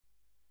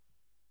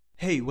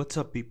Hey, what's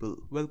up people?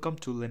 Welcome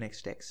to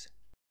Linux Techs.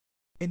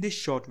 In this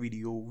short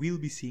video, we'll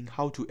be seeing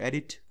how to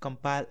edit,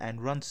 compile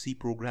and run C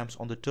programs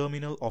on the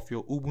terminal of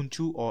your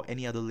Ubuntu or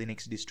any other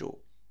Linux distro.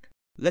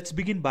 Let's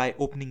begin by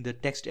opening the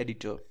text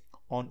editor.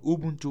 On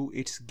Ubuntu,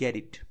 it's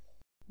Gedit.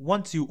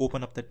 Once you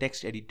open up the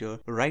text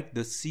editor, write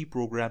the C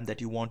program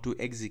that you want to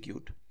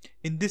execute.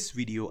 In this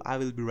video, I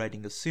will be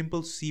writing a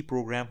simple C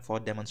program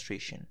for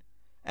demonstration.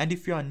 And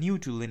if you are new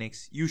to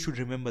Linux, you should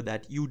remember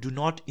that you do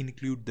not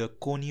include the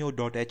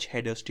conio.h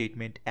header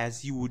statement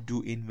as you would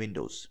do in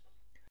Windows.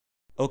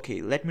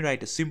 Okay, let me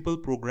write a simple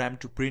program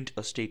to print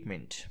a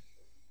statement.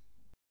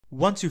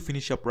 Once you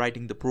finish up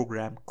writing the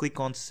program, click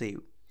on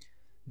Save.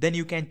 Then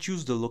you can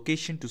choose the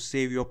location to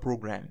save your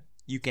program.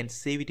 You can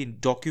save it in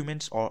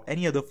Documents or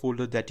any other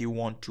folder that you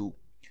want to.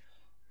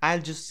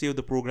 I'll just save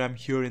the program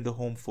here in the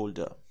Home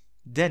folder.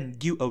 Then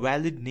give a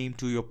valid name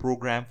to your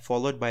program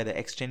followed by the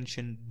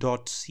extension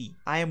 .c.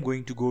 I am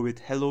going to go with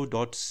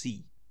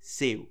hello.c.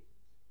 Save.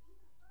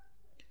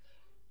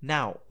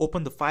 Now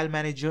open the file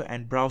manager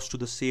and browse to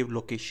the saved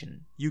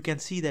location. You can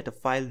see that a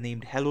file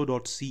named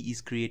hello.c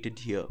is created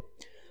here.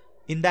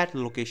 In that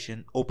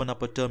location, open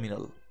up a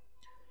terminal.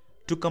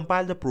 To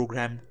compile the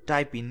program,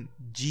 type in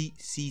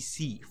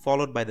gcc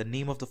followed by the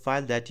name of the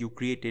file that you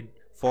created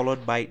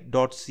followed by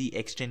 .c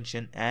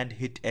extension and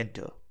hit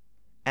enter.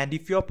 And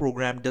if your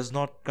program does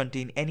not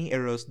contain any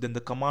errors, then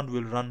the command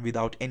will run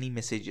without any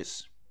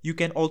messages. You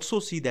can also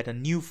see that a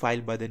new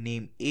file by the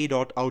name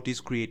a.out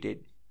is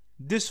created.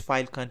 This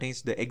file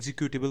contains the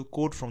executable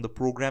code from the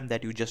program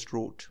that you just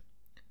wrote.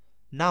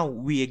 Now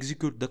we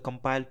execute the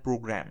compiled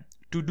program.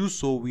 To do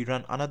so, we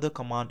run another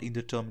command in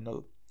the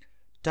terminal.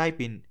 Type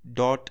in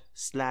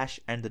 //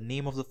 and the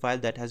name of the file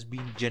that has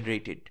been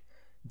generated.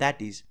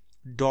 That is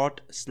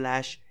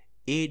 ./a.out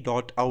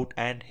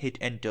and hit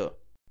enter.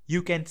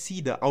 You can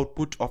see the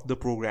output of the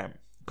program.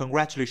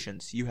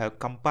 Congratulations, you have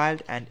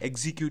compiled and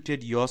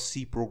executed your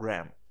C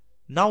program.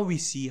 Now we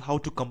see how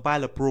to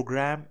compile a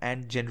program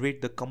and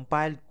generate the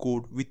compiled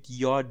code with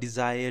your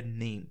desired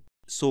name.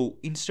 So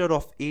instead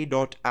of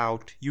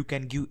a.out, you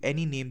can give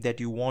any name that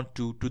you want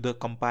to the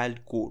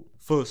compiled code.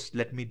 First,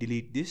 let me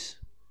delete this.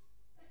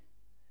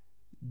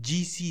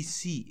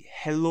 gcc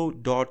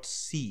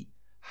hello.c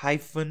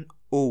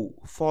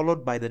 -o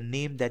followed by the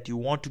name that you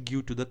want to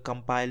give to the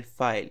compiled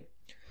file.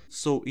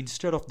 So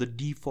instead of the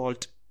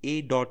default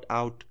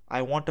a.out,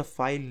 I want a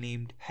file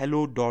named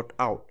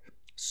hello.out.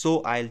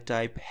 So I'll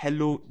type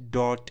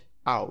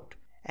hello.out.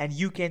 And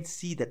you can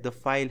see that the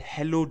file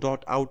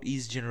hello.out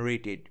is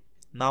generated.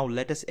 Now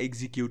let us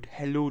execute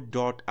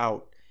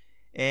hello.out.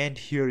 And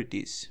here it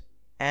is.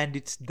 And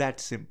it's that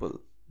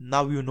simple.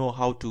 Now you know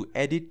how to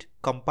edit,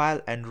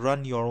 compile and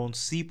run your own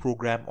C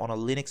program on a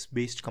Linux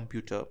based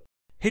computer.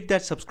 Hit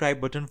that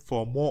subscribe button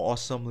for more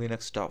awesome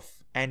Linux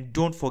stuff. And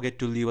don't forget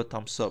to leave a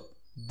thumbs up.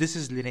 This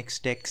is Linux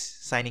Techs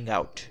signing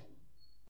out.